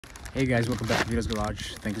Hey guys, welcome back to VITO'S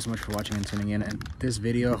Garage. Thank you so much for watching and tuning in. And this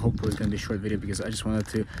video, hopefully, is going to be a short video because I just wanted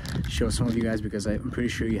to show some of you guys, because I'm pretty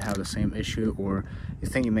sure you have the same issue, or you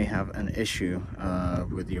think you may have an issue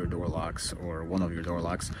with your door locks or one of your door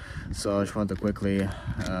locks. So I just wanted to quickly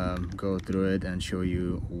go through it and show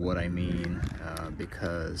you what I mean,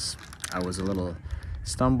 because I was a little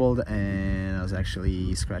stumbled and I was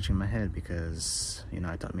actually scratching my head because,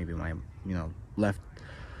 I thought maybe my, left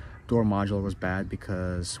door module was bad,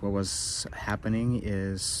 because what was happening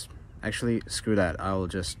is, actually screw that, I'll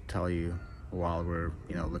just tell you while we're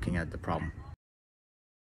looking at the problem.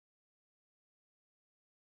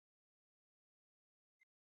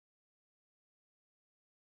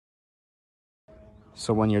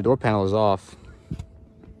 So when your door panel is off,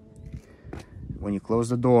 when you close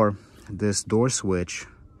the door, this door switch,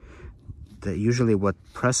 usually what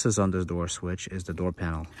presses on this door switch is the door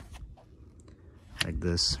panel, like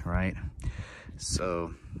this, right?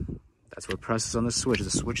 So that's what presses on the switch.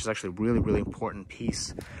 The switch is actually a really important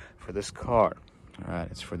piece for this car. All right,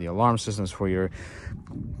 it's for the alarm systems, for your,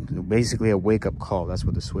 basically a wake-up call. That's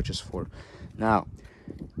what the switch is for. Now,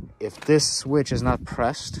 if this switch is not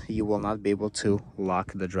pressed, you will not be able to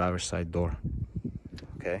lock the driver's side door.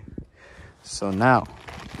 Okay, so now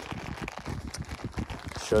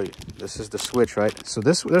show you, this is the switch, right? So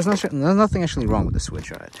there's nothing actually wrong with the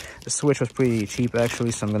switch. All right, the switch was pretty cheap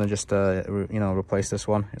actually, so I'm gonna just replace this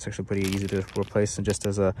one. It's actually pretty easy to replace, and just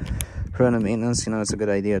as a preventive maintenance, it's a good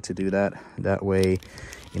idea to do that. That way,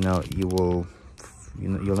 you'll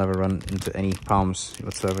never run into any problems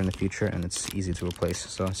whatsoever in the future, and it's easy to replace.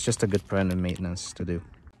 So it's just a good preventive maintenance to do.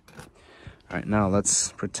 All right, now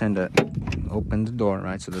let's pretend to open the door,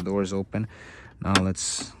 right? So the door is open. Now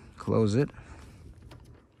let's close it.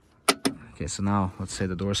 Okay, so now let's say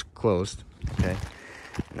the door's closed. Okay,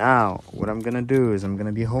 now what I'm gonna do is I'm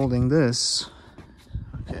gonna be holding this.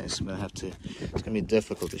 Okay, so it's gonna be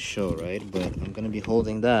difficult to show, right? But I'm gonna be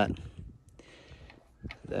holding that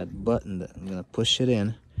button. That I'm gonna push it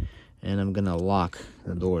in, and I'm gonna lock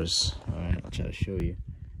the doors. All right, I'll try to show you.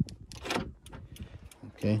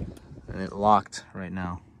 Okay, and it locked right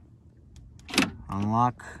now.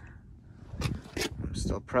 Unlock. I'm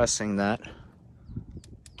still pressing that.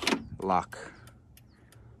 Lock.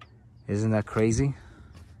 Isn't that crazy?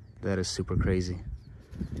 That is super crazy.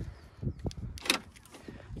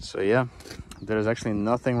 So yeah, there's actually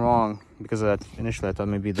nothing wrong, because of that. Initially I thought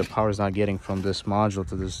maybe the power is not getting from this module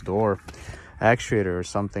to this door actuator, or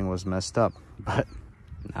something was messed up, but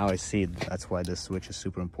now I see that's why this switch is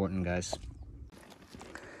super important, guys.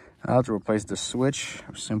 Now to replace the switch,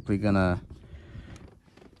 I'm simply gonna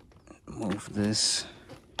move this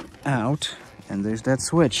out, and there's that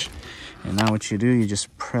switch. And now what you do, you just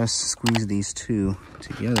squeeze these two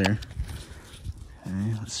together.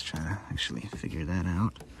 Okay, let's try to actually figure that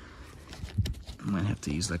out. I might have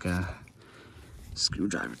to use like a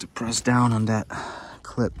screwdriver to press down on that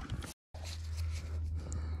clip.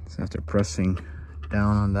 So after pressing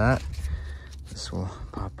down on that, this will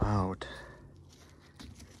pop out.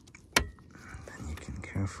 Then you can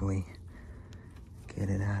carefully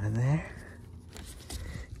get it out of there.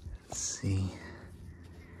 Let's see.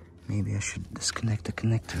 Maybe I should disconnect the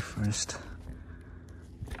connector first.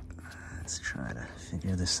 Let's try to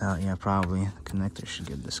figure this out. Yeah, probably the connector should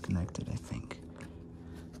get disconnected, I think.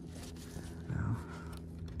 No,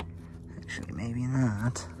 actually maybe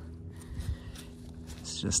not.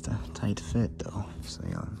 It's just a tight fit though. So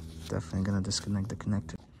yeah, I'm definitely gonna disconnect the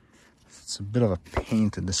connector. It's a bit of a pain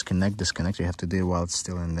to disconnect this connector. You have to do it while it's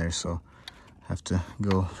still in there, so I have to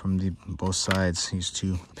go from both sides, use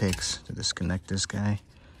two picks to disconnect this guy.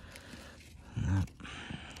 And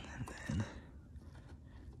then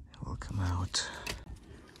it will come out.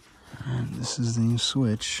 And this is the new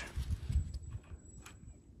switch.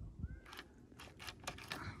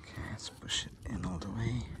 Okay, let's push it in all the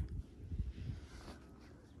way.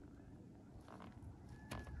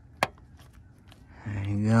 There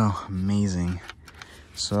you go, amazing.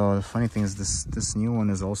 So the funny thing is, this new one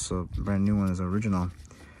is also brand new one, is original.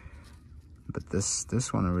 But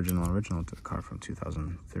this one original to the car from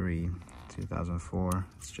 2003, 2004.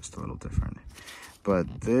 It's just a little different.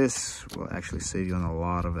 But this will actually save you on a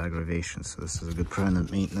lot of aggravation. So this is a good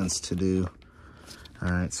preventive maintenance to do.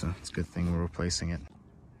 All right, so it's a good thing we're replacing it.